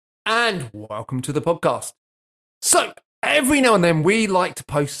and welcome to the podcast. So, every now and then we like to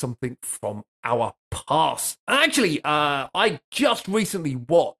post something from our past. Actually, I just recently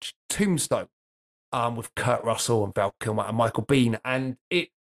watched Tombstone with Kurt Russell and Val Kilmer and Michael Biehn, and it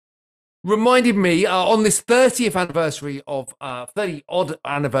reminded me on this 30th anniversary of 30-odd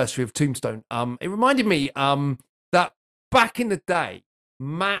anniversary of Tombstone. It reminded me that back in the day,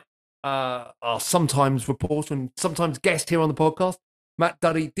 Matt, our sometimes reporter and sometimes guest here on the podcast, Matt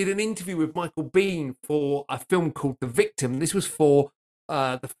Duddy, did an interview with Michael Biehn for a film called The Victim. This was for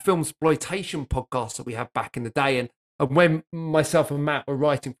the Filmsploitation podcast that we had back in the day, and when myself and Matt were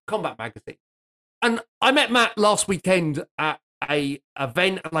writing for Combat Magazine. And I met Matt last weekend at a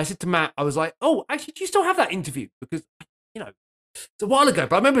event, and I said to Matt, I was like, oh, actually, do you still have that interview? Because, it's a while ago,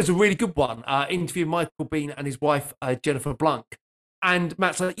 but I remember it was a really good one, interviewing Michael Biehn and his wife, Jennifer Blanc. And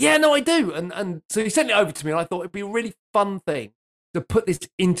Matt's like, yeah, no, I do. And so he sent it over to me, and I thought it'd be a really fun thing to put this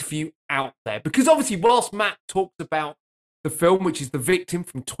interview out there. Because obviously, whilst Matt talks about the film, which is The Victim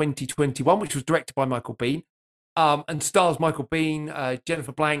from 2021, which was directed by Michael Biehn, and stars Michael Biehn,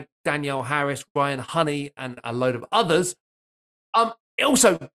 Jennifer Blanc, Danielle Harris, Ryan Honey, and a load of others. It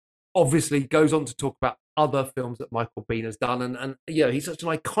also obviously goes on to talk about other films that Michael Biehn has done. And he's such an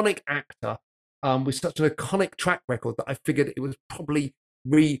iconic actor with such an iconic track record that I figured it was probably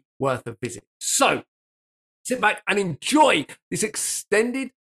worth a visit. So sit back and enjoy this extended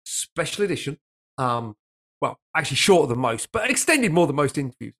special edition. Well, actually shorter than most, but extended more than most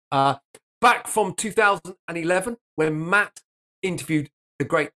interviews. Back from 2011, when Matt interviewed the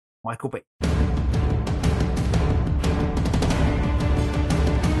great Michael Biehn.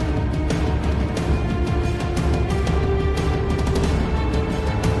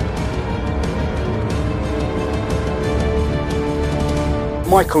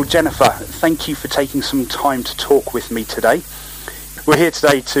 Michael, Jennifer, thank you for taking some time to talk with me today. We're here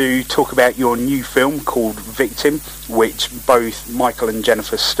today to talk about your new film called Victim, which both Michael and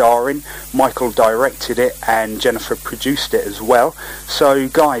Jennifer star in. Michael directed it and Jennifer produced it as well. So,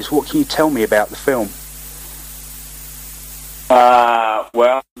 guys, what can you tell me about the film?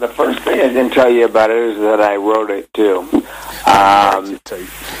 Well, the first thing I can tell you about it is that I wrote it too.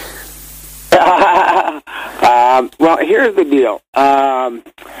 Well, here's the deal. I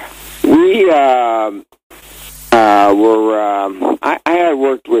had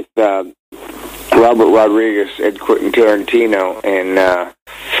worked with Robert Rodriguez and Quentin Tarantino in their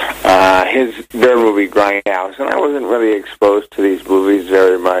movie Grindhouse, and I wasn't really exposed to these movies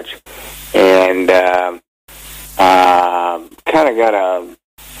very much, and kind of got a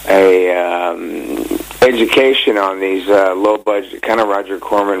education on these low budget kind of Roger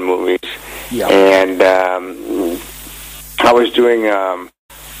Corman movies. Yeah. And I was doing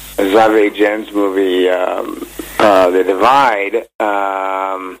Xavier Gen's movie, The Divide,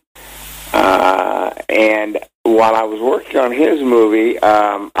 and while I was working on his movie,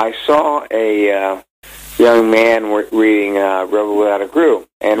 I saw a young man reading Rebel Without a Crew,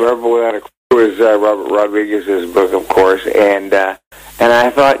 and Rebel Without a Crew is Robert Rodriguez's book, of course, and I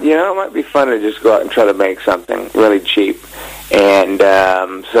thought, it might be fun to just go out and try to make something really cheap. And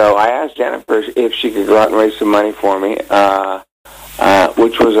so I asked Jennifer if she could go out and raise some money for me,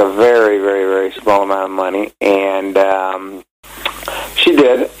 which was a very, very, very small amount of money. And she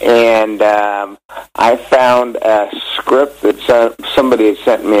did. And I found a script that somebody had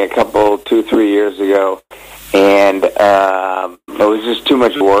sent me 2-3 years ago. And it was just too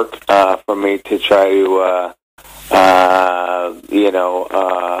much work for me to try to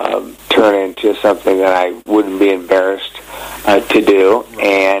turn into something that I wouldn't be embarrassed to do,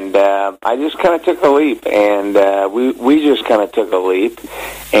 and I just kind of took a leap, and we just kind of took a leap,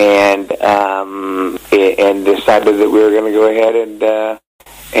 and decided that we were going to go ahead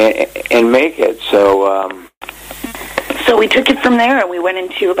and make it. So we took it from there, and we went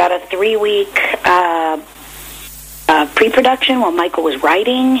into about a 3-week pre-production while Michael was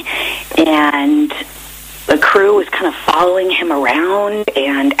writing, and the crew was kind of following him around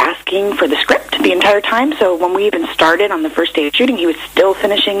and asking for the script the entire time. So when we even started on the first day of shooting, he was still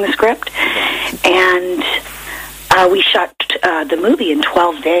finishing the script. And we shot the movie in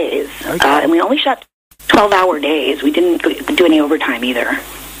 12 days. Okay. And we only shot 12-hour days. We didn't do any overtime either.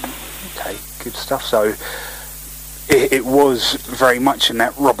 Okay, good stuff. So it was very much in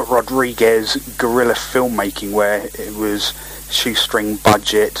that Robert Rodriguez guerrilla filmmaking where it was shoestring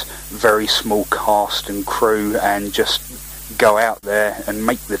budget, very small cast and crew, and just go out there and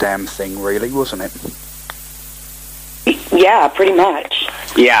make the damn thing, really, wasn't it? Yeah, pretty much.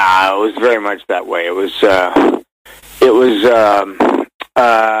 Yeah, it was very much that way. It was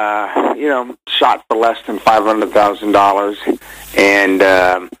shot for less than $500,000, and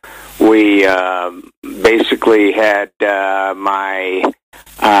we basically had my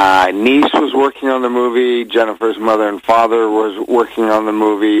niece was working on the movie. Jennifer's mother and father was working on the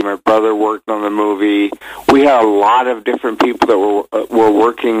movie. My brother worked on the movie. We had a lot of different people that were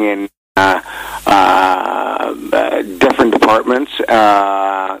working in different departments.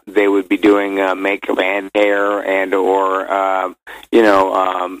 They would be doing makeup and hair, and or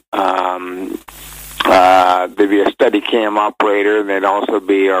there'd be a steady cam operator, and they'd also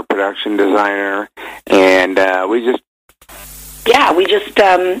be our production designer, and we just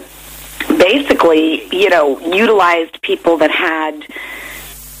basically, utilized people that had,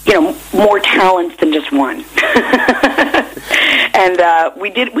 more talents than just one. And we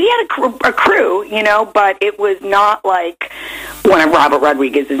had a crew, but it was not like one of Robert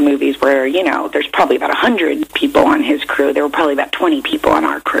Rodriguez's movies where, there's probably about 100 people on his crew. There were probably about 20 people on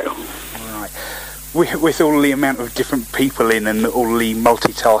our crew. Right. With all the amount of different people in and all the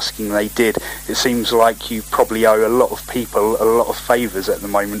multitasking they did, it seems like you probably owe a lot of people a lot of favours at the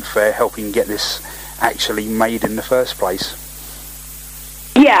moment for helping get this actually made in the first place.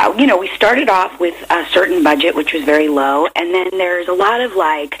 Yeah, we started off with a certain budget, which was very low, and then there's a lot of,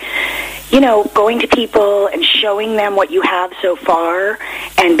 going to people and showing them what you have so far,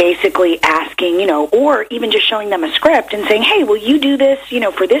 and basically asking, or even just showing them a script and saying, hey, will you do this,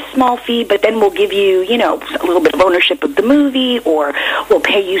 for this small fee, but then we'll give you, a little bit of ownership of the movie, or we'll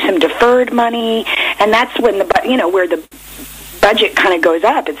pay you some deferred money, and that's when where the budget kind of goes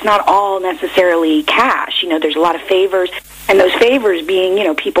up. It's not all necessarily cash. There's a lot of favors, and those favors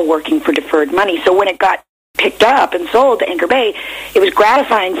being, people working for deferred money. So when it got picked up and sold to Anchor Bay, it was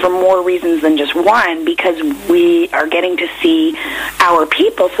gratifying for more reasons than just one, because we are getting to see our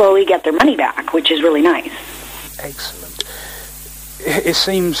people slowly get their money back, which is really nice. Excellent. It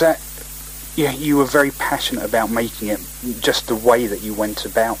seems that you were very passionate about making it, just the way that you went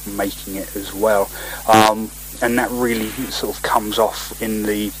about making it as well. And that really sort of comes off in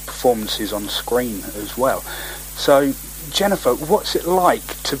the performances on screen as well. So, Jennifer, what's it like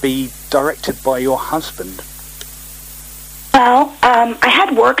to be directed by your husband? Well, I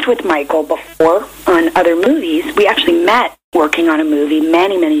had worked with Michael before on other movies. We actually met working on a movie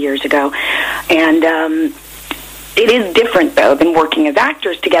many, many years ago. And it is different, though, than working as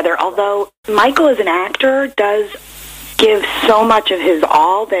actors together, although Michael as an actor does give so much of his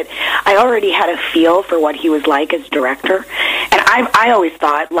all that I already had a feel for what he was like as director. And I always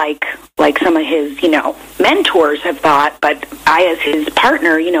thought, like some of his, mentors have thought, but I, as his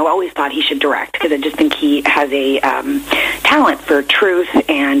partner, always thought he should direct, because I just think he has a talent for truth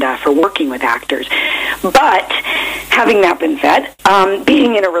and for working with actors. But having that been said,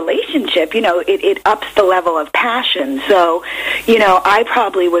 being in a relationship, it ups the level of passion. So, I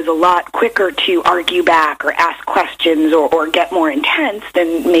probably was a lot quicker to argue back or ask questions or get more intense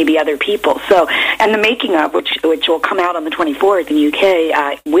than maybe other people. So, and the making of, which will come out on the 24th in UK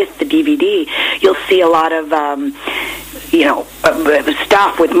with the DVD, you'll see a lot of,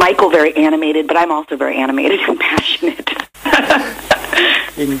 stuff with Michael very animated, but I'm also very animated and passionate.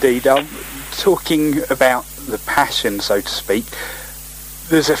 Indeed. Talking about the passion, so to speak,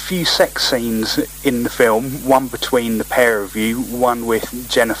 there's a few sex scenes in the film, one between the pair of you, one with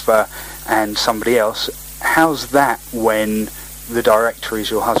Jennifer and somebody else. How's that when the director is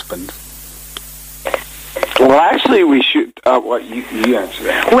your husband? Well, actually, we shoot... you answer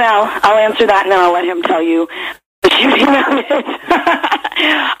that. Well, I'll answer that, and then I'll let him tell you the shooting of it.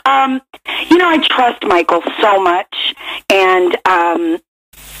 I trust Michael so much, and...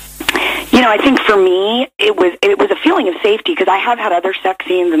 I think for me, it was a feeling of safety, because I have had other sex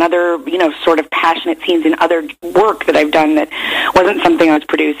scenes and other, sort of passionate scenes in other work that I've done that wasn't something I was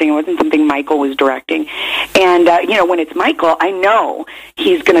producing. It wasn't something Michael was directing. And, when it's Michael, I know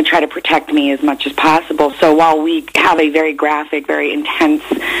he's going to try to protect me as much as possible. So while we have a very graphic, very intense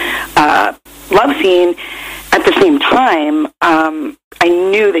love scene, at the same time, I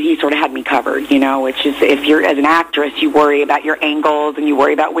knew that he sort of had me covered, which is, if you're, as an actress, you worry about your angles and you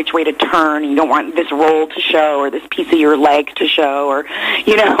worry about which way to turn, and you don't want this roll to show or this piece of your leg to show or,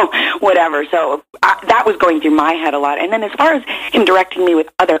 whatever. So that was going through my head a lot. And then as far as him directing me with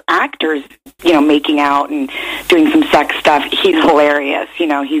other actors, making out and doing some sex stuff, he's hilarious. He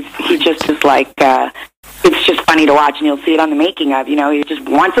just is like... it's just funny to watch, and you'll see it on the making of. He just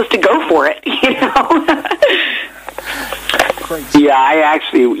wants us to go for it. Yeah, I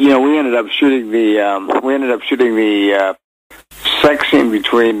actually, we ended up shooting the sex scene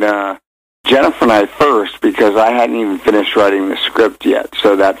between Jennifer and I first, because I hadn't even finished writing the script yet.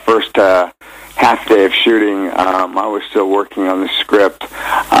 So that first half day of shooting, I was still working on the script.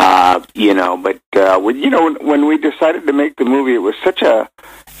 But when we decided to make the movie, it was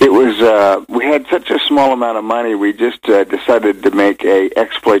we had such a small amount of money. We just decided to make a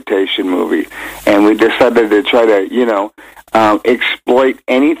exploitation movie, and we decided to try to, exploit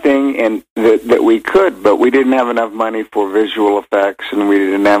anything that we could, but we didn't have enough money for visual effects, and we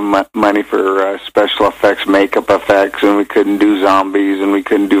didn't have money for special effects, makeup effects, and we couldn't do zombies, and we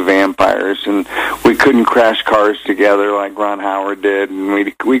couldn't do vampires, and we couldn't crash cars together like Ron Howard did, and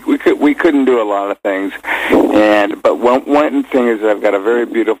we couldn't do a lot of things. But one thing is that I've got a very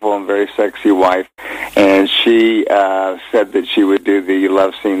beautiful and very sexy wife, and she said that she would do the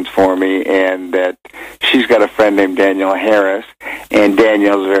love scenes for me, and that she's got a friend named Danielle Harris, and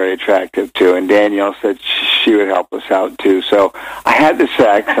Danielle's very attractive too, and Danielle said she would help us out too. So I had the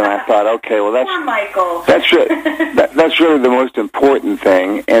sex, and I thought, okay, well that's really the most important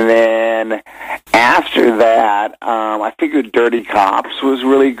thing. And then after that, I figured Dirty Cops was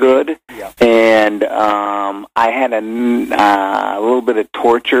really good, and I had a little bit of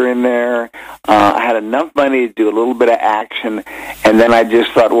torture in there. I had enough money to do a little bit of action, and then I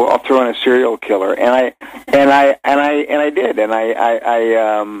just thought, well, I'll throw in a serial killer, and I did, and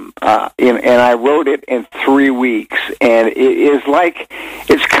I wrote it in 3 weeks, and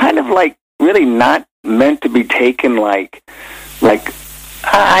it's kind of like really not meant to be taken like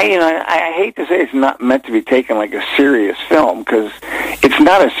I hate to say it's not meant to be taken like a serious film, because it's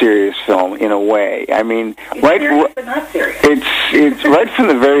not a serious film in a way. I mean, serious, but not serious. It's right from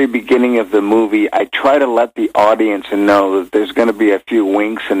the very beginning of the movie. I try to let the audience know that there's going to be a few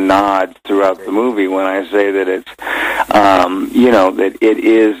winks and nods throughout the movie when I say that it's, that it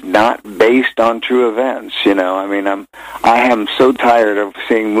is not based on true events. I mean, I am so tired of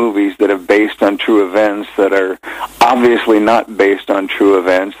seeing movies that are based on true events that are obviously not based on true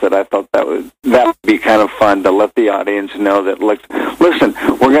events, that I thought that would be kind of fun to let the audience know that, listen,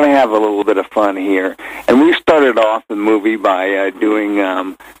 we're going to have a little bit of fun here. And we started off the movie by doing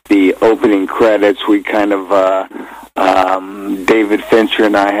the opening credits. We kind of, David Fincher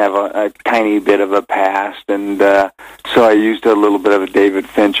and I have a tiny bit of a past, and so I used a little bit of a David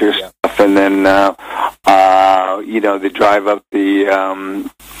Fincher stuff, and then, the drive up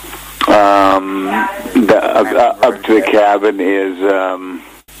up to the cabin is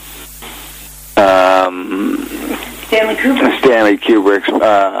Stanley Kubrick's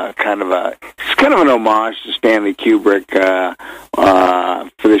it's kind of an homage to Stanley Kubrick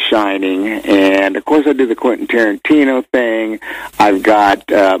for The Shining, and of course I do the Quentin Tarantino thing. I've got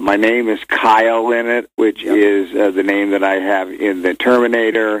my name is Kyle in it, which is the name that I have in the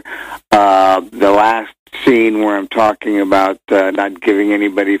Terminator. The last scene where I'm talking about not giving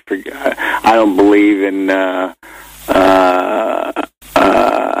anybody I don't believe in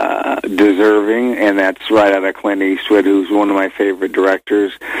deserving, and that's right out of Clint Eastwood, who's one of my favorite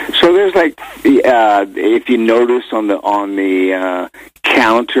directors. So there's if you notice on the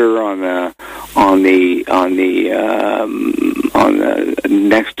counter on the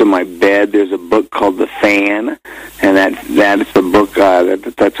next to my bed, there's a book called The Fan, and that's a book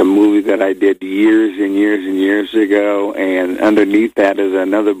that's a movie that I did years and years and years ago, and underneath that is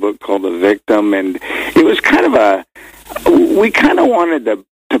another book called The Victim, and it was we kind of wanted to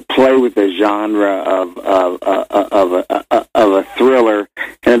play with the genre of a thriller,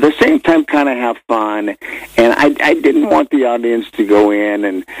 and at the same time kind of have fun. And I didn't want the audience to go in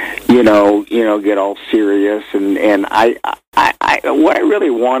and get all serious. And I what I really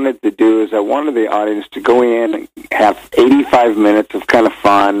wanted to do is I wanted the audience to go in and have 85 minutes of kind of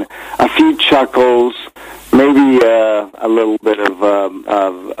fun, a few chuckles, maybe a little bit of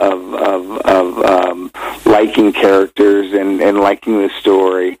liking characters and liking the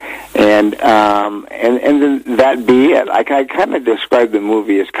story, and then that be it. I kind of describe the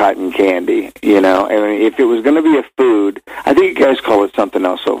movie as cotton candy. I mean, if it was going to be a food, I think you guys call it something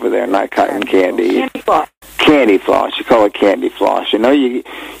else over there, not cotton candy. Candy floss. Candy floss. You call it candy floss. You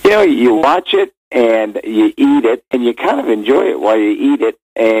watch it and you eat it, and you kind of enjoy it while you eat it,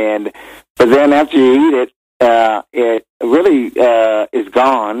 but then after you eat it, it really is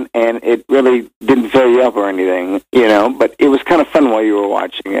gone, and it really didn't fill you up or anything, but it was kind of fun while you were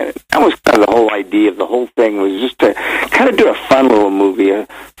watching it. That was kind of the whole idea of the whole thing, was just to kind of do a fun little movie, a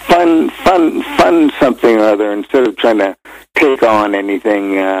fun something or other, instead of trying to take on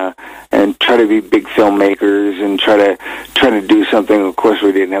anything and try to be big filmmakers and try to do something. Of course,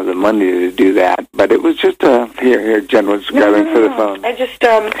 we didn't have the money to do that, but it was just here, Jen was grabbing for the phone. I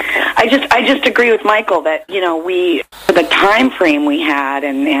just agree with Michael that for the time frame we had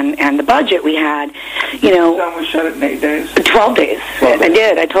and the budget we had, We shot it in 8 days. 12 days. I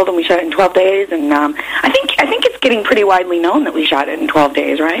did. I told them we shot it in 12 days, and I think it's getting pretty widely known that we shot it in 12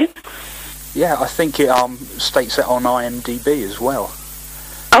 days, right? Yeah, I think it states it on IMDb as well.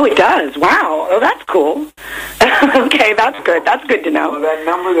 Oh, it does. Wow. Oh, that's cool. Okay, that's good. That's good to know. Well, that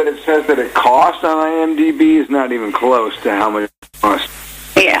number that it says that it costs on IMDb is not even close to how much it costs.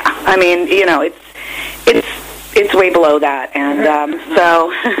 Yeah, I mean, it's way below that, and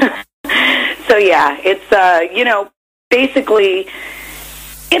so yeah, it's basically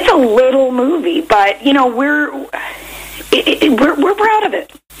it's a little movie, but we're proud of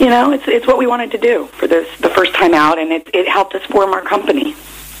it. It's what we wanted to do for the first time out, and it helped us form our company.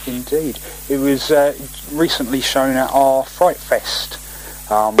 Indeed. It was recently shown at our Fright Fest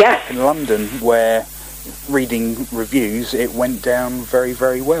in London, where, reading reviews, it went down very,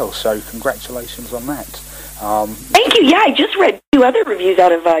 very well. So congratulations on that. Thank you. Yeah, I just read 2 other reviews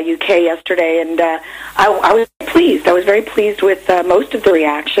out of UK yesterday, and I was pleased. I was very pleased with most of the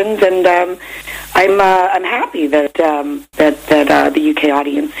reactions, and I'm happy that the UK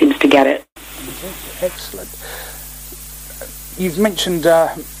audience seems to get it. Excellent. You've mentioned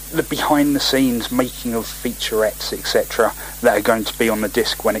the behind-the-scenes making of featurettes, etc., that are going to be on the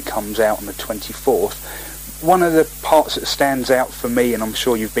disc when it comes out on the 24th. One of the parts that stands out for me, and I'm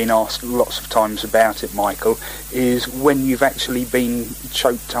sure you've been asked lots of times about it, Michael, is when you've actually been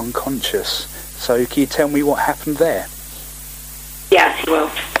choked unconscious. So can you tell me what happened there? Yes, he will.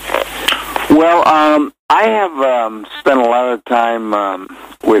 Well, I have spent a lot of time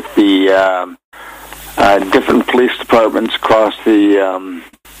with the different police departments across the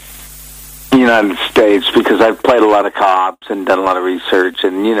United States, because I've played a lot of cops and done a lot of research,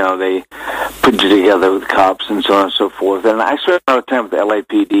 and they put you together with cops and so on and so forth. And I spent a lot of time with the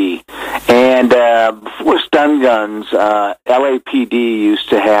LAPD. And before stun guns, LAPD used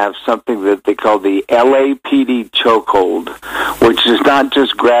to have something that they called the LAPD chokehold, which is not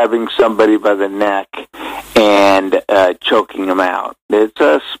just grabbing somebody by the neck and choking them out. It's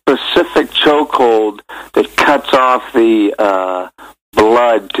a specific chokehold that cuts off the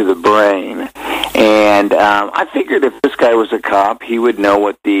blood to the brain. And I figured if this guy was a cop, he would know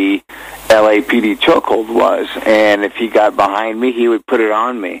what the LAPD chokehold was. And if he got behind me, he would put it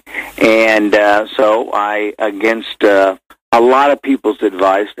on me. And so I, against a lot of people's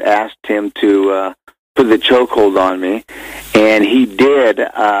advice, asked him to put the chokehold on me. And he did.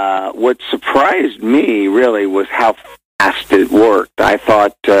 What surprised me, really, was how fast it worked. I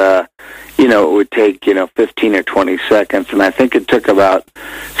thought, it would take, 15 or 20 seconds, and I think it took about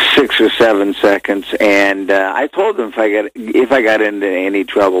 6 or 7 seconds. And I told him if I got into any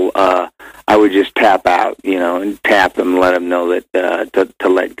trouble, I would just tap out, and tap him, let him know that to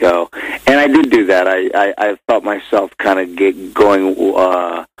let go. And I did do that. I felt myself kind of going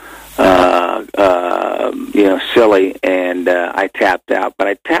silly, and I tapped out. But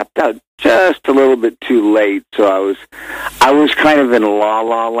I tapped out just a little bit too late, so I was kind of in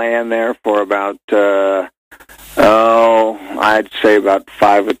la land there for about I'd say about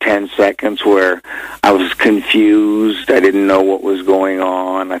 5 or 10 seconds, where I was confused. I didn't know what was going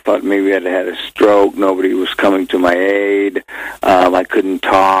on. I thought maybe I'd had a stroke. Nobody was coming to my aid. I couldn't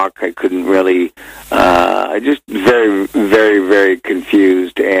talk. I couldn't really. Just very, very, very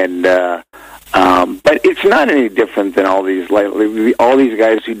confused. And but it's not any different than all these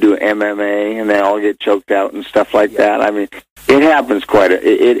guys who do MMA and they all get choked out and stuff like that. I mean, it happens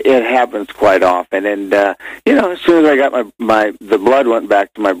it happens quite often. And as soon as I got the blood went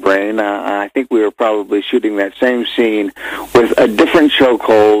back to my brain, I think we were probably shooting that same scene with a different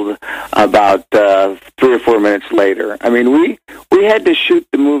chokehold about 3 or 4 minutes later. I mean, we had to shoot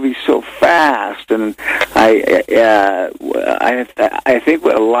the movie so fast, and I think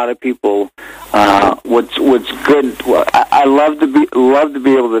what a lot of people what's good. I love to be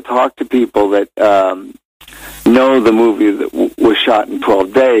able to talk to people that know the movie that was shot in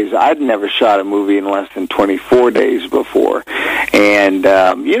 12 days. I'd never shot a movie in less than 24 days before. And,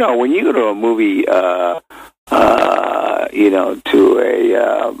 when you go to a movie, to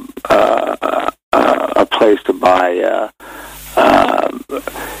a place to buy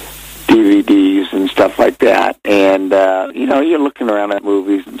DVDs and stuff like that, and you're looking around at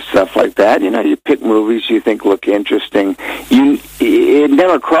movies and stuff like that. You pick movies you think look interesting. It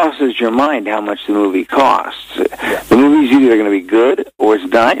never crosses your mind how much the movie costs. Yeah. The movie's either going to be good or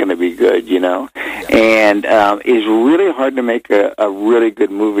it's not going to be good. Yeah. And it's really hard to make a really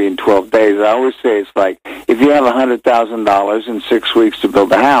good movie in 12 days. I always say it's like if you have $100,000 in 6 weeks to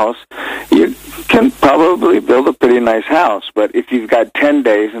build a house, you can probably build a pretty nice house. But if you've got 10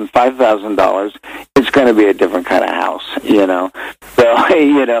 days and $5,000, it's going to be a different kind of house,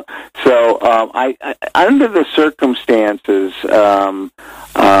 So, I under the circumstances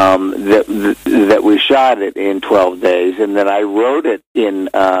that we shot it in 12 days, and that I wrote it in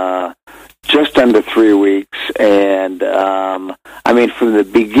just under 3 weeks, and I mean, from the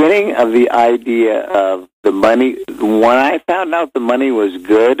beginning of the idea of the money, when I found out the money was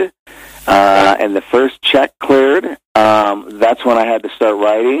good, and the first check cleared, that's when I had to start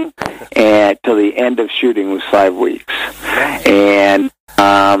writing, and till the end of shooting was 5 weeks. And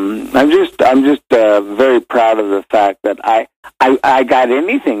I'm just very proud of the fact that I got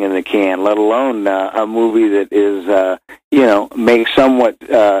anything in the can, let alone a movie that is makes somewhat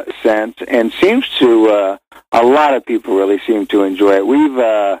sense and seems to a lot of people really seem to enjoy it. We've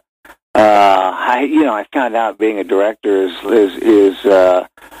I found out being a director is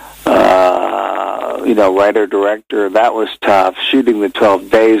writer director, that was tough. Shooting the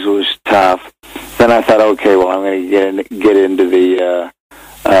 12 days was tough. Then I thought, okay, well, I'm going to get into the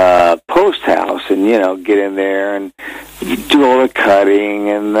post house and get in there and do all the cutting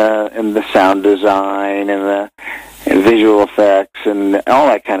and the sound design and visual effects and all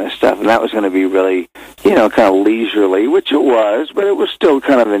that kind of stuff. And that was going to be really kind of leisurely, which it was, but it was still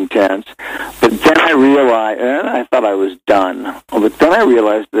kind of intense. But then I realized, and I thought I was done. But then I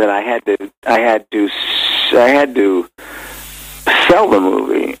realized that I had to sell the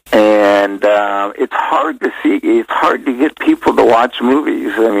movie, and it's hard to see. It's hard to get people to watch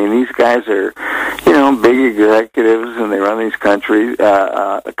movies. I mean, these guys are, big executives, and they run these companies,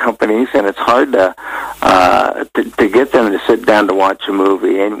 and it's hard to get them to sit down to watch a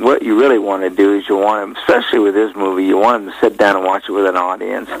movie. And what you really want to do is you want them, especially with this movie, you want them to sit down and watch it with an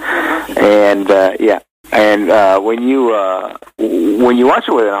audience. And And when you watch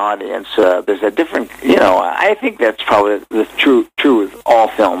it with an audience, there's a different, I think that's probably the true with all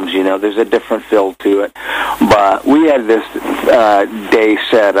films. There's a different feel to it. But we had this day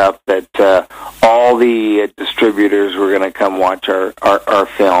set up that all the distributors were going to come watch our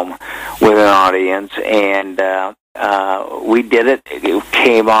film with an audience, and we did it. It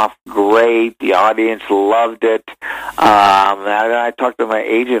came off great. The audience loved it. I talked to my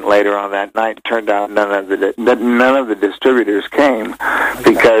agent later on that night. It turned out none of the distributors came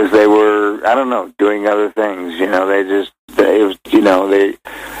because they were,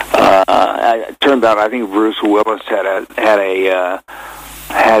 it turned out I think Bruce Willis had a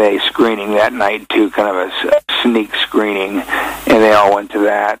screening that night too, kind of a sneak screening, and they all went to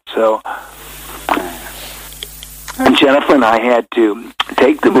that. So. And Jennifer and I had to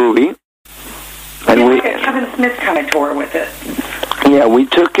take the movie, and we had a Kevin Smith kind of tour with it. Yeah, we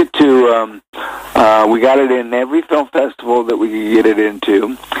took it to. We got it in every film festival that we could get it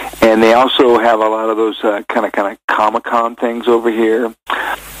into, and they also have a lot of those kind of Comic-Con things over here.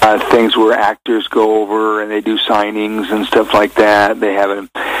 Things where actors go over and they do signings and stuff like that. They have it,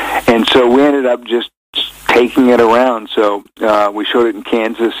 and so we ended up just taking it around. So we showed it in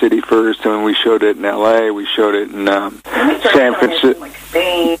Kansas City first, and we showed it in L.A. We showed it in San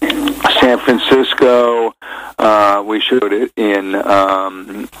Francisco. We showed it in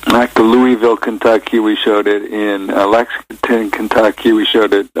Louisville, Kentucky. We showed it in Lexington, Kentucky. We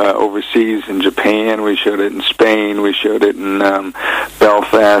showed it overseas in Japan. We showed it in Spain. We showed it in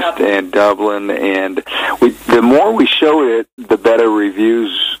Belfast and Dublin. And the more we showed it, the better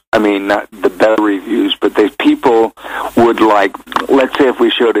reviews. I mean, not the better reviews, but the people would like, let's say if we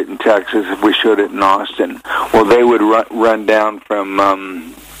showed it in Texas, if we showed it in Austin, well, they would run down from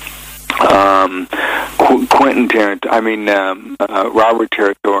Quentin Robert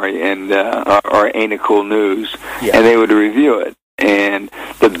Territory and or Ain't It Cool News, and they would review it. And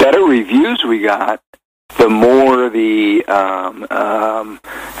the better reviews we got, the more the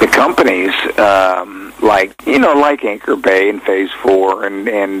companies like Anchor Bay and Phase 4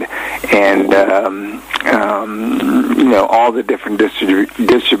 and all the different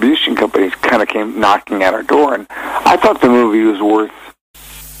distribution companies kind of came knocking at our door, and I thought the movie was worth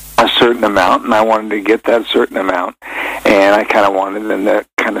a certain amount, and I wanted to get that certain amount, and I kind of wanted them to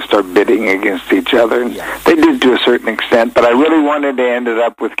kind of start bidding against each other, and they did to a certain extent, but I really wanted to end it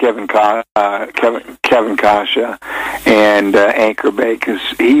up with Kevin Kasha and Anchor Bay, because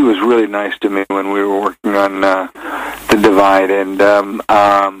he was really nice to me when we were working on The Divide, and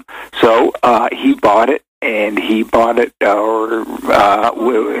so he bought it. And he bought it, Anchor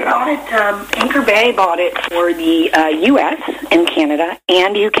Bay bought it for the U.S. and Canada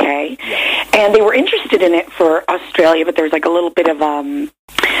and U.K., and they were interested in it for Australia, but there was like a little bit of,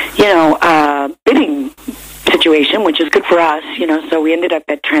 bidding situation, which is good for us, so we ended up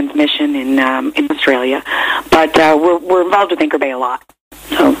at Transmission in Australia, but we're involved with Anchor Bay a lot,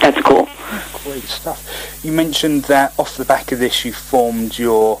 so that's cool. Great stuff. You mentioned that off the back of this you formed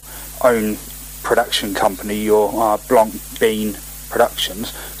your own production company, your Biehn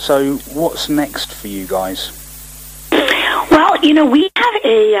Productions. So what's next for you guys? Well, You know, we have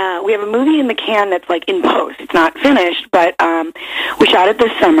a movie in the can that's like in post. It's not finished, but we shot it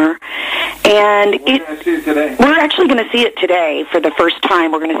this summer, and we're actually going to see it today for the first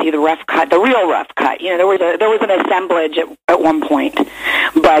time. We're going to see the rough cut, the real rough cut. You know, there was an assemblage at one point,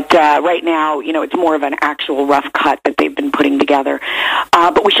 but right now, you know, it's more of an actual rough cut that they've been putting together.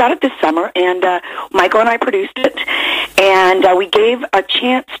 But we shot it this summer, and Michael and I produced it, and we gave a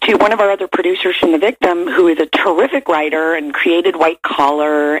chance to one of our other producers from The Victim, who is a terrific writer and created White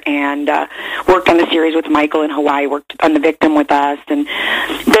Collar and worked on the series with Michael in Hawaii, worked on The Victim with us, and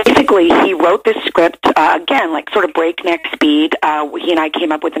basically he wrote this script, again, like sort of breakneck speed. He and I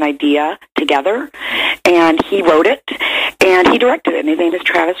came up with an idea together, and he wrote it, and he directed it, and his name is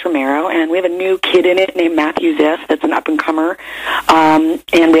Travis Romero, and we have a new kid in it named Matthew Ziff that's an up-and-comer,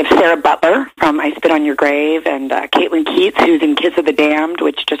 and we have Sarah Butler from I Spit on Your Grave, and Caitlin Keats, who's in Kiss of the Damned,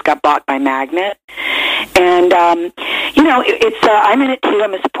 which just got bought by Magnet, and, you know, I'm in it too.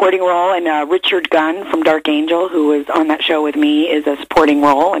 I'm a supporting role, and Richard Gunn from Dark Angel, who was on that show with me, is a supporting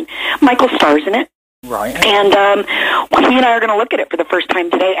role, and Michael stars in it. Right. And he and I are going to look at it for the first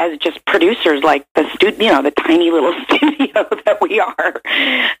time today as just producers, like the the tiny little studio that we are.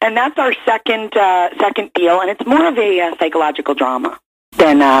 And that's our second deal, and it's more of a psychological drama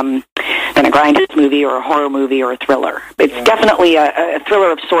than a grindhouse movie or a horror movie or a thriller. It's definitely a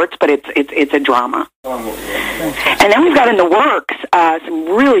thriller of sorts, but it's a drama. And then we've got in the works some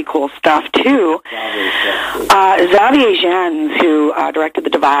really cool stuff too. Xavier Gens, who directed The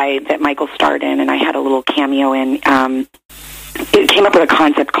Divide that Michael starred in, and I had a little cameo in. It came up with a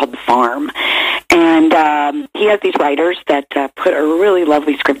concept called The Farm, and he has these writers that put a really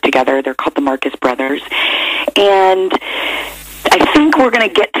lovely script together. They're called the Marcus Brothers, and I think we're going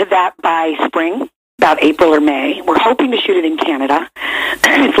to get to that by spring, about April or May. We're hoping to shoot it in Canada.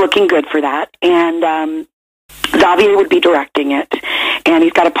 It's looking good for that. And Xavier would be directing it. And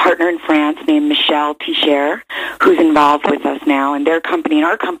he's got a partner in France named Michel Ticher, who's involved with us now. And their company and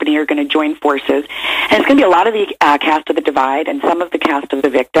our company are going to join forces. And it's going to be a lot of the cast of The Divide and some of the cast of The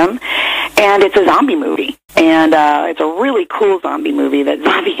Victim. And it's a zombie movie. And it's a really cool zombie movie that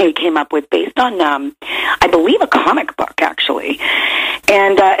Xavier came up with based on, I believe, a comic book, actually.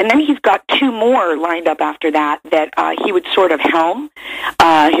 And then he's got two more lined up after that he would sort of helm.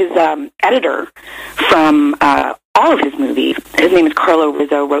 His editor from all of his movies, his name is Carlo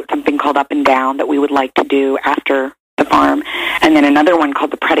Rizzo, wrote something called Up and Down that we would like to do after The Farm, and then another one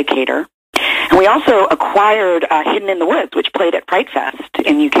called The Predicator. And we also acquired Hidden in the Woods, which played at Fright Fest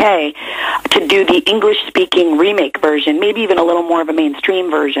in UK, to do the English-speaking remake version, maybe even a little more of a mainstream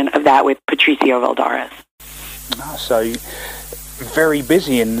version of that with Patricio Valdares. So very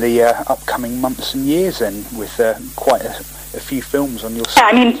busy in the upcoming months and years then, with quite a few films on your side. Yeah,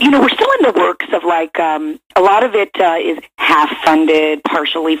 I mean, we're still in the works of, like, a lot of it is half-funded,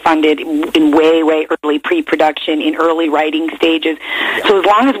 partially funded, in way, way early pre-production, in early writing stages. Yeah. So as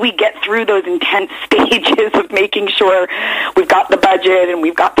long as we get through those intense stages of making sure we've got the budget and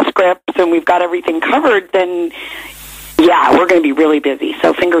we've got the scripts and we've got everything covered, then, yeah, we're going to be really busy.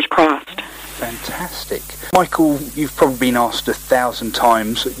 So fingers crossed. Fantastic. Michael, you've probably been asked 1,000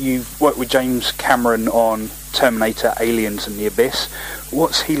 times. You've worked with James Cameron on Terminator, Aliens and the Abyss.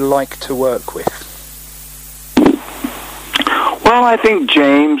 What's he like to work with? Well, I think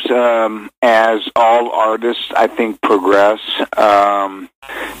James, as all artists, I think progress.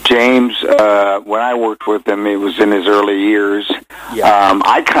 James, when I worked with him, it was in his early years. Yeah.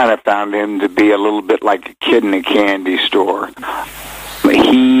 I kind of found him to be a little bit like a kid in a candy store.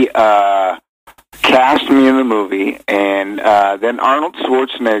 He cast me in the movie, and then Arnold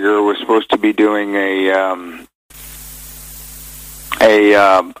Schwarzenegger was supposed to be doing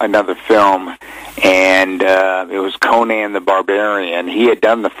another film, and it was Conan the Barbarian. He had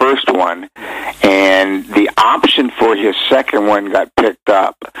done the first one, and the option for his second one got picked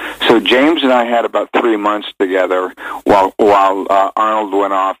up. So James and I had about 3 months together while Arnold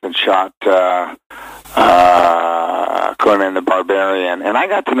went off and shot Conan the Barbarian, and I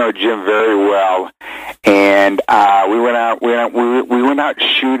got to know Jim very well. And we went out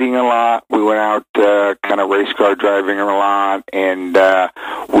shooting a lot. We went out kind of race car driving a lot, and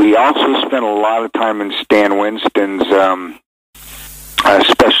we also spent a lot of time in Stan Winston's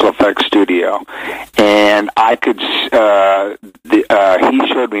special effects studio, and I could. He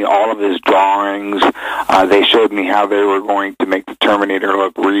showed me all of his drawings. They showed me how they were going to make the Terminator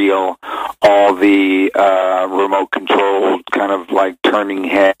look real. All the remote controlled kind of like turning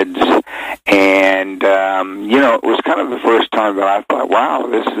heads, and it was kind of the first time that I thought, wow,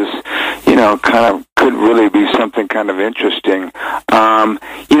 this is kind of could really be something kind of interesting. He's a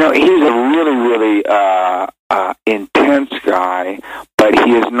really, really intense guy, but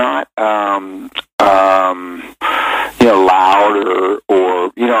he is not, loud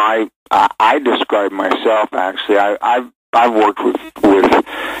or I describe myself actually. I've worked with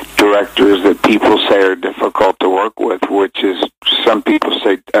directors that people say are difficult to work with, which is some people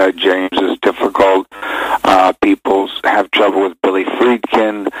say James is difficult. People have trouble with Billy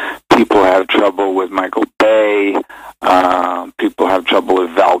Friedkin. People have trouble with Michael Bay. People have trouble with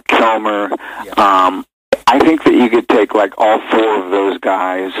Val Kilmer. Yeah. I think that you could take like all four of those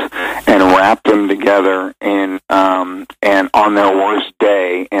guys and wrap them together and on their worst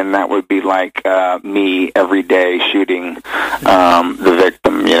day, and that would be like me every day shooting the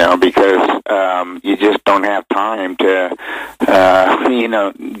victim, because you just don't have time to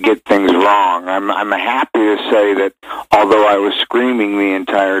get things wrong. I'm happy to say that although I was screaming the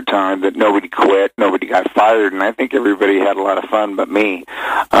entire time, that nobody quit, nobody got fired, and I think everybody had a lot of fun but me.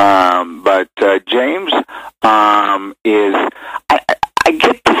 But James is, I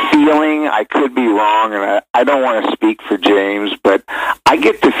get the feeling, I could be wrong, and I don't want to speak for James, but I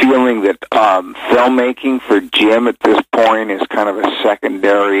get the feeling that filmmaking for Jim at this point is kind of a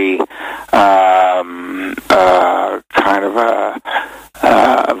secondary kind of a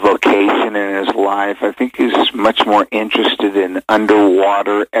vocation in his life. I think he's much more interested in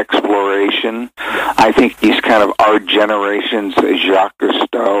underwater exploration. I think he's kind of our generation's Jacques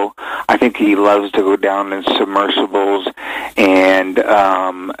Cousteau. I think he loves to go down in submersibles and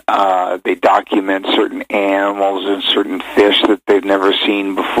they document certain animals and certain fish that they've never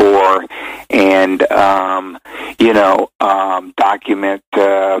seen before, and document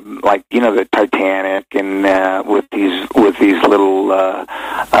the Titanic and with these little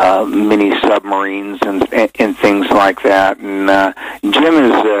mini submarines and things like that. And Jim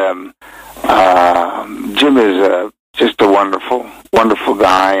is just a wonderful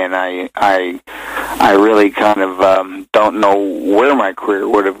guy, and I really kind of don't know where my career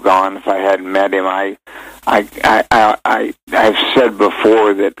would have gone if I hadn't met him. I've said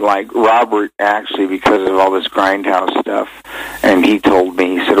before that, like, Robert actually, because of all this Grindhouse stuff, and he told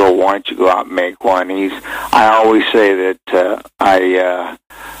me, he said, "Oh, why don't you go out and make one?" I always say that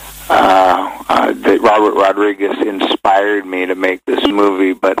that Robert Rodriguez inspired me to make this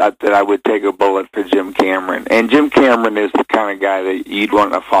movie, but that I would take a bullet for Jim Cameron. And Jim Cameron is the kind of guy that you'd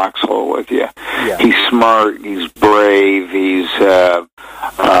want in a foxhole with you. Yeah. He's smart, he's brave, he's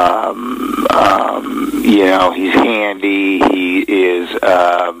he's handy, he is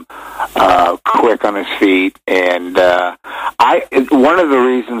quick on his feet, and one of the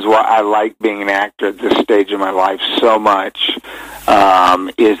reasons why I like being an actor at this stage of my life so much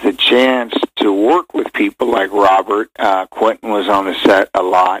is the chance to work with people like Robert. Quentin was on the set a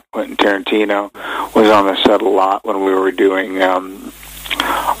lot. Quentin Tarantino was on the set a lot when we were doing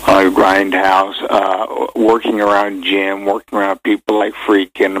Grindhouse, working around Jim, working around people like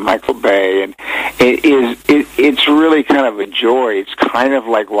Friedkin and Michael Bay, and it's really kind of a joy. It's kind of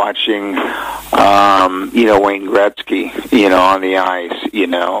like watching Wayne Gretzky, on the ice,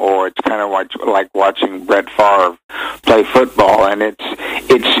 or it's kind of like watching Brett Favre play football. And it's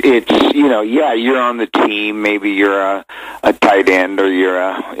you're on the team. Maybe you're a tight end or you're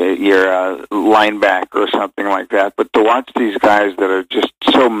a linebacker or something like that. But to watch these guys that are just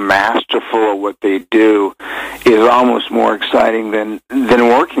so masterful at what they do is almost more exciting than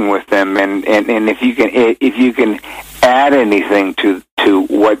working with them. And if you can add anything to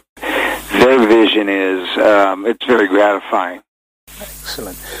what their vision is, it's very gratifying.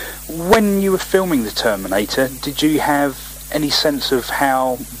 Excellent. When you were filming The Terminator, did you have any sense of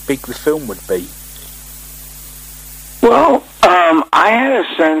how big the film would be? Well, I had a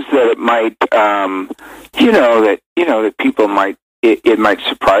sense that it might, that people might, it might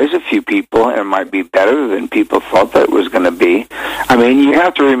surprise a few people, and it might be better than people thought that it was going to be. I mean, you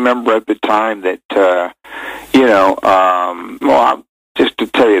have to remember at the time that, just to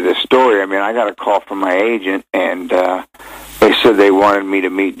tell you the story, I mean, I got a call from my agent, and they said they wanted me to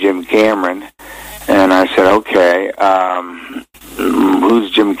meet Jim Cameron, and I said, okay,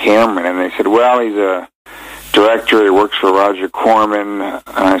 who's Jim Cameron? And they said, well, he's a director, he works for Roger Corman. And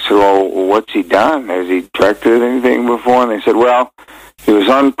I said, well, what's he done? Has he directed anything before? And they said, well, he was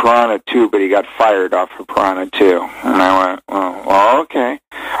on Piranha 2, but he got fired off of Piranha 2. And I went, well, okay.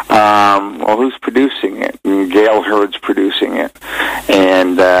 Well, who's producing it? And Gail Hurd's producing it.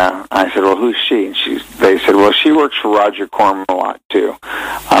 And I said, well, who's she? And they said, well, she works for Roger Corman a lot, too.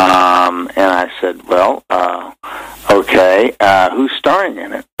 And I said, well, okay, who's starring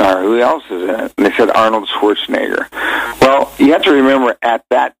in it? Or who else is in it? And they said Arnold Schwarzenegger. Well, you have to remember at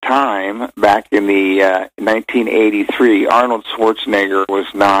that time, back in the 1983, Arnold Schwarzenegger was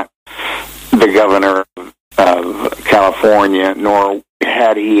not the governor California, nor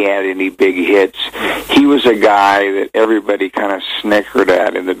had he had any big hits. He was a guy that everybody kind of snickered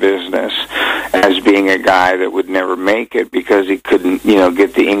at in the business as being a guy that would never make it because he couldn't,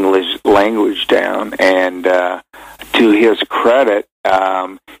 get the English language down. And to his credit,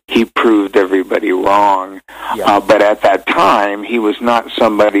 he proved everybody wrong. Yeah. But at that time, he was not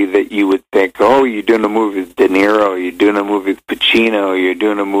somebody that you would think, oh, you're doing a movie with De Niro, you're doing a movie with Pacino, you're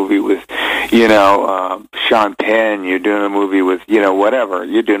doing a movie with, Sean Penn, you're doing a movie with, whatever.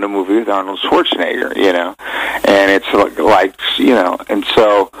 You're doing a movie with Arnold Schwarzenegger, And it's like, and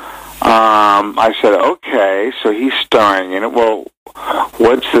so I said, okay, so he's starring in it. Well,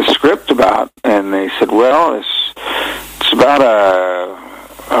 what's the script about? And they said, well, it's about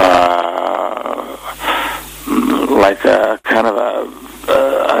like a kind of a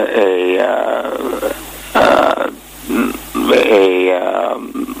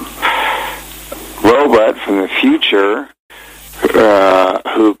robot from the future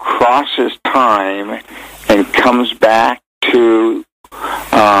who crosses time and comes back to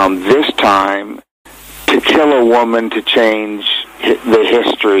this time to kill a woman to change the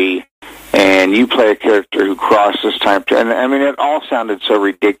history. And you play a character who crosses time. And I mean, it all sounded so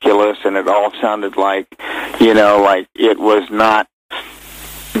ridiculous, and it all sounded like, like it was not,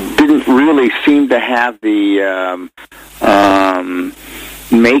 didn't really seem to have the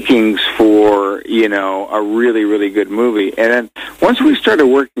makings for, a really, really good movie. And then once we started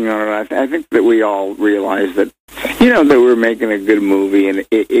working on it, I think that we all realized that, that we were making a good movie, and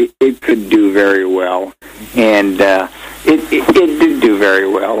it could do very well. And it did do very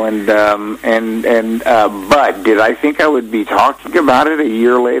well. And but did I think I would be talking about it a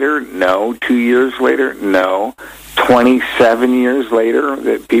year later? No. 2 years later? No. 27 years later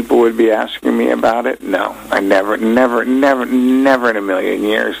that people would be asking me about it? No. I never in a million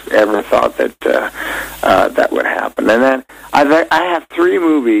years ever thought that that would happen. And then I have 3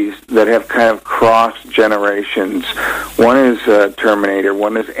 movies that have kind of crossed generations. One is Terminator,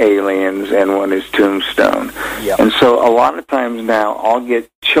 one is Aliens, and one is Tombstone. Yep. And so a lot of times now I'll get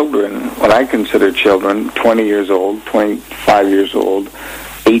children, what I consider children, 20 years old, 25 years old,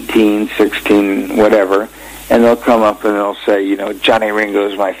 18, 16, whatever, and they'll come up and they'll say, Johnny Ringo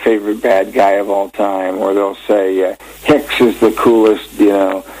is my favorite bad guy of all time, or they'll say, Hicks is the coolest,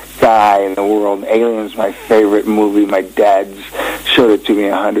 guy in the world. Alien's my favorite movie. My dad's showed it to me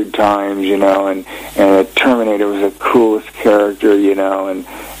 100 times, and the Terminator was the coolest character, and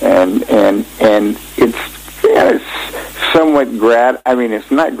it's somewhat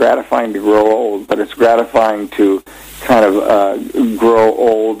it's not gratifying to grow old, but it's gratifying to kind of grow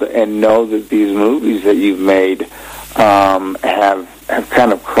old and know that these movies that you've made have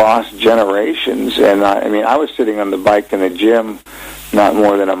kind of crossed generations. And I was sitting on the bike in the gym not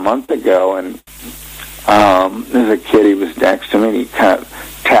more than a month ago, and there's a kid, he was next to me, and he kind of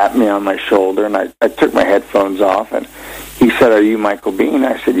tapped me on my shoulder, and I took my headphones off, and he said, "Are you Michael Biehn?"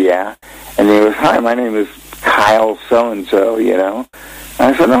 I said, "Yeah." And he goes, "Hi, my name is Kyle so-and-so, And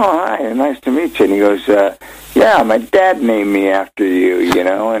I said, "Oh, hi, nice to meet you." And he goes, "Yeah, my dad named me after you,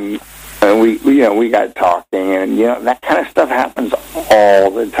 and we got talking, and that kind of stuff happens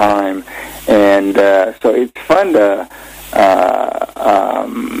all the time, and so it's fun to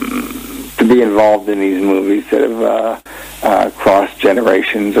be involved in these movies that have crossed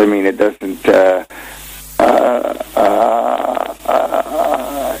generations. I mean, it doesn't.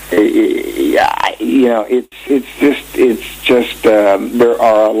 It's just. There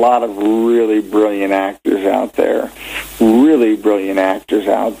are a lot of really brilliant actors out there,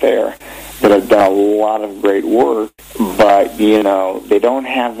 that have done a lot of great work, but they don't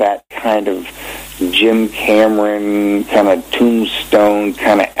have that kind of Jim Cameron kind of Tombstone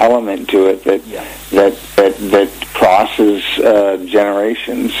kind of element to it that crosses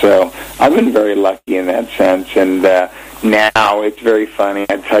generations. So I've been very lucky in that sense, and now it's very funny.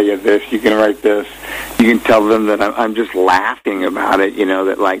 I tell you this, you can write this, you can tell them that I'm just laughing about it,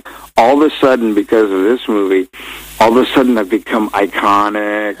 that like all of a sudden, because of this movie, all of a sudden I've become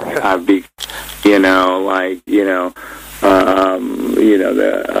iconic. I've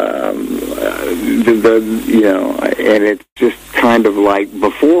and it's just kind of like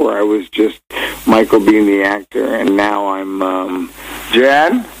before I was just Michael Biehn the actor, and now I'm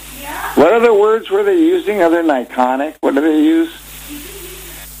Jan. Yeah. What other words were they using other than iconic? What do they use?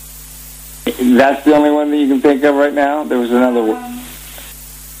 That's the only one that you can think of right now? There was another word.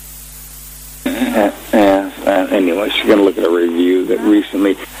 Anyway, she's going to look at a review that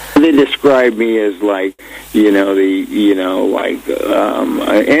recently they described me as like, and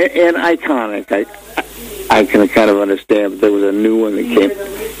iconic. I can kind of understand. But there was a new one that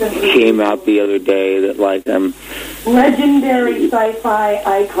came out the other day that legendary sci-fi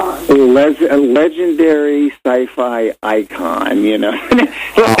icon. A legendary sci-fi icon. You know.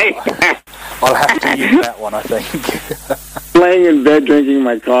 I'll have to use that one, I think. Laying in bed, drinking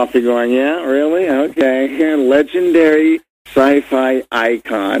my coffee, going, yeah, really? Okay. Legendary sci-fi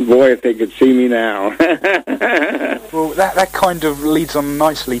icon. Boy, if they could see me now. Well, that kind of leads on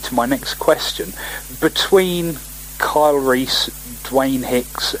nicely to my next question. Between Kyle Reese, Dwayne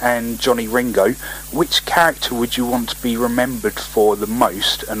Hicks, and Johnny Ringo, which character would you want to be remembered for the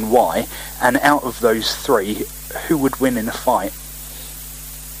most, and why? And out of those three, who would win in a fight?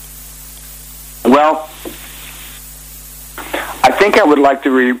 Well, I think I would like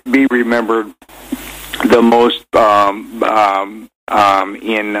to be remembered the most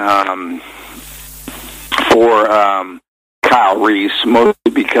for Kyle Reese,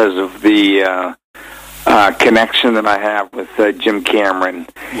 mostly because of the connection that I have with Jim Cameron,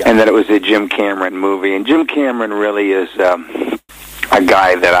 and that it was a Jim Cameron movie. And Jim Cameron really is a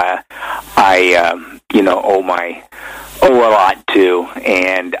guy that I owe a lot to,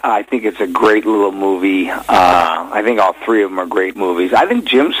 and I think it's a great little movie. I think all three of them are great movies. I think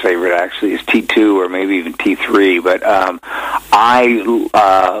Jim's favorite actually is T2 or maybe even T3, but I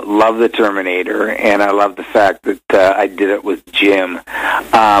love The Terminator, and I love the fact that I did it with Jim.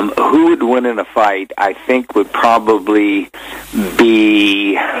 Who would win in a fight, I think, would probably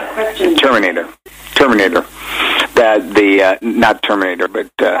be Terminator. Not Terminator, but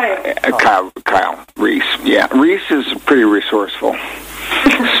Kyle Reese. Yeah, Reese is pretty resourceful,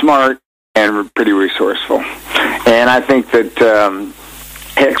 smart, and pretty resourceful. And I think that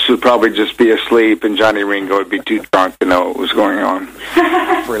Hicks would probably just be asleep, and Johnny Ringo would be too drunk to know what was going on.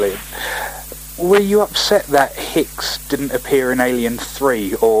 Brilliant. Were you upset that Hicks didn't appear in Alien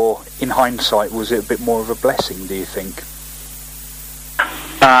 3, or in hindsight, was it a bit more of a blessing, do you think?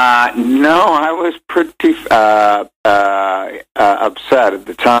 No, I was pretty upset at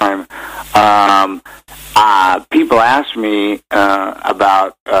the time. People asked me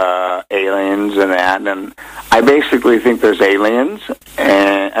about aliens and that, and I basically think there's aliens.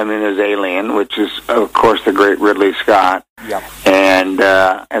 There's Alien, which is, of course, the great Ridley Scott. Yep. And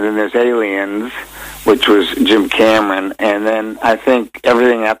then there's Aliens, which was Jim Cameron, and then I think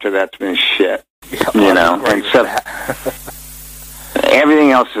everything after that's been shit. Yep,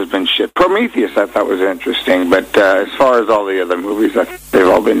 Everything else has been shit. Prometheus I thought was interesting, but as far as all the other movies, they've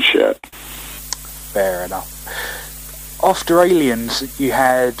all been shit. Fair enough. After Aliens, you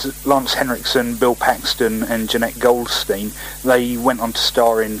had Lance Henriksen, Bill Paxton, and Jeanette Goldstein. They went on to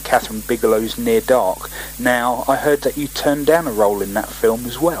star in Catherine Bigelow's Near Dark. Now, I heard that you turned down a role in that film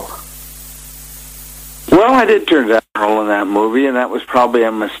as well. Well, I did turn down a role in that movie, and that was probably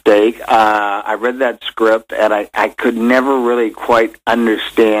a mistake. I read that script, and I could never really quite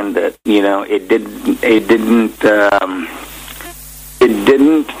understand it. You know, it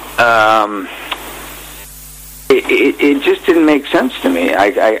just didn't make sense to me.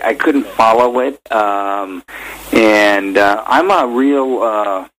 I couldn't follow it, and I'm a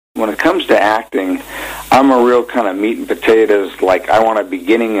real. When it comes to acting, I'm a real kind of meat and potatoes, like I want a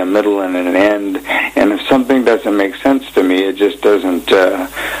beginning, a middle, and an end. And if something doesn't make sense to me, it just doesn't.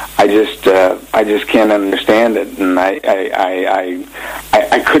 I just can't understand it, and I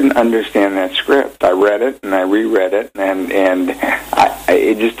couldn't understand that script. I read it and I reread it, and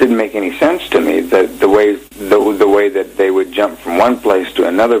it just didn't make any sense to me. The way that they would jump from one place to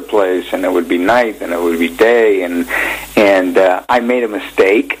another place, and it would be night and it would be day, and I made a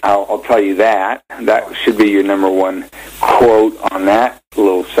mistake. I'll tell you that. That should be your number one quote on that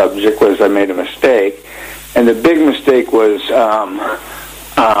little subject, was I made a mistake. And the big mistake was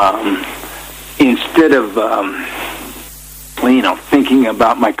instead of thinking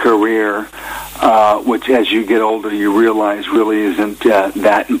about my career, which as you get older you realize really isn't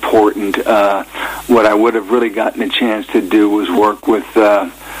that important, what I would have really gotten a chance to do was work with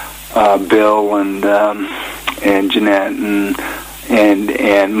Bill and Jeanette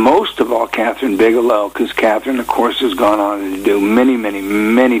and most of all Catherine Bigelow, because Catherine, of course, has gone on to do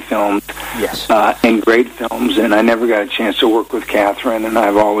many films, yes, and great films, and I never got a chance to work with Catherine, and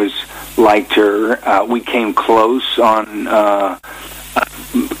I've always liked her. We came close on a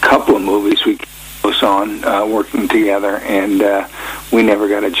couple of movies. We came close on working together, and we never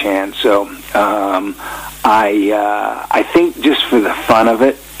got a chance. So I think just for the fun of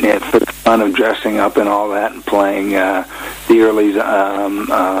it, for the fun of dressing up and all that, and playing the early,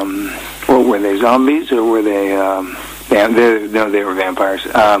 what were they, zombies, or were they, they were vampires.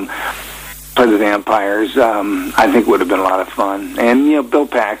 Play the vampires, I think would have been a lot of fun. And, Bill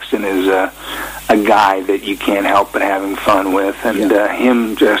Paxton is a a guy that you can't help but having fun with, and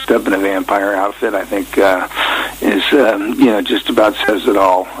him dressed up in a vampire outfit, I think, is just about says it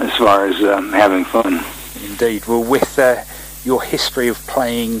all as far as having fun. Indeed. Well, with your history of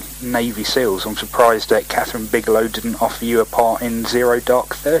playing Navy SEALs, I'm surprised that Catherine Bigelow didn't offer you a part in Zero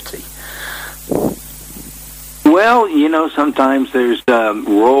Dark 30. Well, sometimes there's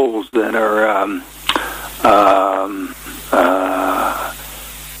roles that are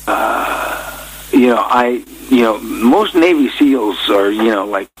most Navy SEAls are, in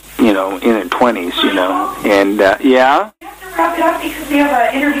their 20s, and, yeah? We have to wrap it up because we have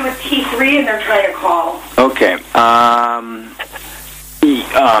an interview with T3 and they're trying to call. Okay.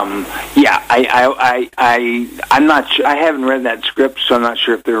 I'm not sure. I haven't read that script, so I'm not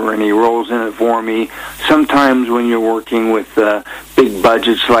sure if there were any roles in it for me. Sometimes when you're working with big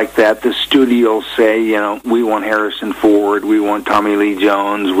budgets like that, the studio will say, we want Harrison Ford, we want Tommy Lee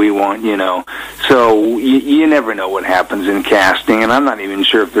Jones, we want, so you never know what happens in casting, and I'm not even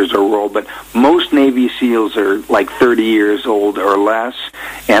sure if there's a role, but most Navy SEALs are like 30 years old or less,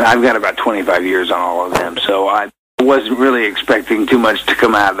 and I've got about 25 years on all of them, so I wasn't really expecting too much to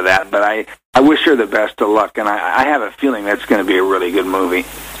come out of that, but I wish her the best of luck, and I have a feeling that's going to be a really good movie.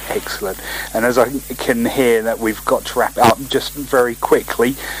 Excellent. And as I can hear that we've got to wrap up just very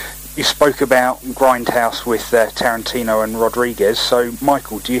quickly, you spoke about Grindhouse with Tarantino and Rodriguez, so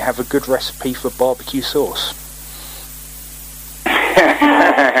Michael, do you have a good recipe for barbecue sauce?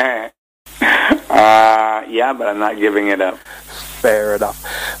 Yeah, but I'm not giving it up. Fair enough.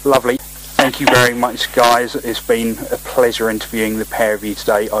 Lovely. Thank you very much, guys. It's been a pleasure interviewing the pair of you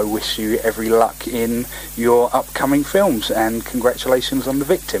today. I wish you every luck in your upcoming films, and congratulations on The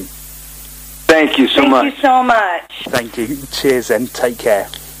Victim. Thank you so much. Thank you so much. Thank you. Cheers, and take care.